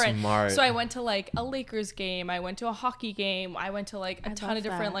bit different. Smart. So I went to like a Lakers game, I went to a hockey game, I went to like a ton of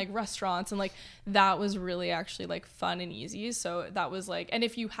different like restaurants, and like that was really actually like fun and easy. So that was like, and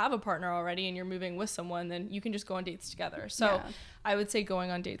if you have a partner already and you're moving with someone, then you can just go on dates together. So I would say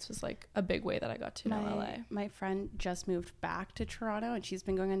going on dates was like a big way that I got to know LA. My friend just moved back to Toronto and she's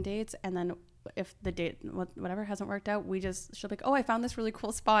been going on dates, and then if the date whatever hasn't worked out, she'll be like, oh, I found this really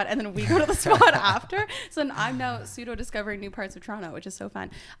cool spot, and then we go to the spot after. So then I'm now pseudo discovering new parts of Toronto, which is so fun.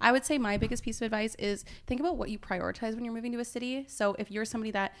 I would say my biggest piece of advice is think about what you prioritize when you're moving to a city. So if you're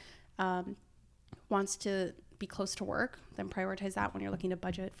somebody that wants to be close to work, then prioritize that when you're looking to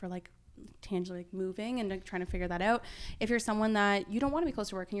budget for like tangibly like moving and like trying to figure that out. If you're someone that you don't want to be close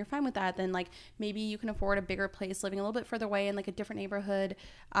to work and you're fine with that, then like maybe you can afford a bigger place living a little bit further away in like a different neighborhood,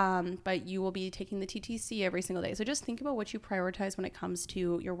 but you will be taking the TTC every single day. So just think about what you prioritize when it comes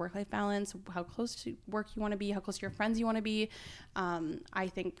to your work-life balance, how close to work you want to be, how close to your friends you want to be. I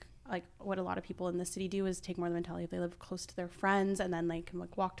think like what a lot of people in the city do is take more the mentality if they live close to their friends and then they can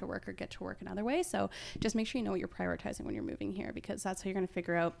like walk to work or get to work another way. So just make sure you know what you're prioritizing when you're moving here, because that's how you're going to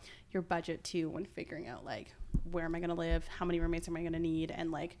figure out your budget too when figuring out like where am I going to live, how many roommates am I going to need,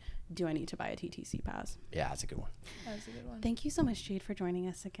 and like do I need to buy a TTC pass. Yeah, that's a good one. That was a good one. Thank you so much, Jade, for joining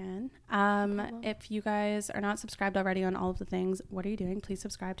us again. If you guys are not subscribed already on all of the things, what are you doing? Please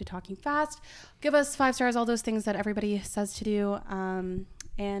subscribe to Talking Fast, give us 5 stars, all those things that everybody says to do.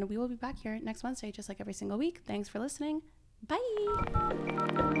 And we will be back here next Wednesday, just like every single week. Thanks for listening. Bye.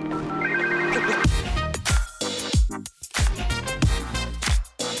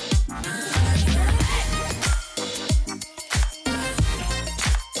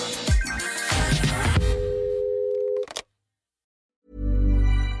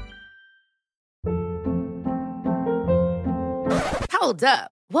 Hold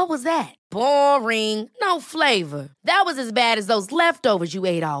up. What was that? Boring. No flavor. That was as bad as those leftovers you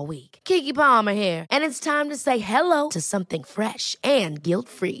ate all week. Keke Palmer here, and it's time to say hello to something fresh and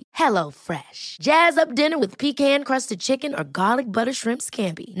guilt-free. Hello Fresh. Jazz up dinner with pecan-crusted chicken or garlic butter shrimp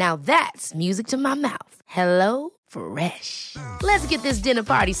scampi. Now that's music to my mouth. Hello Fresh. Let's get this dinner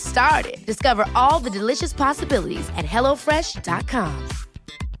party started. Discover all the delicious possibilities at hellofresh.com.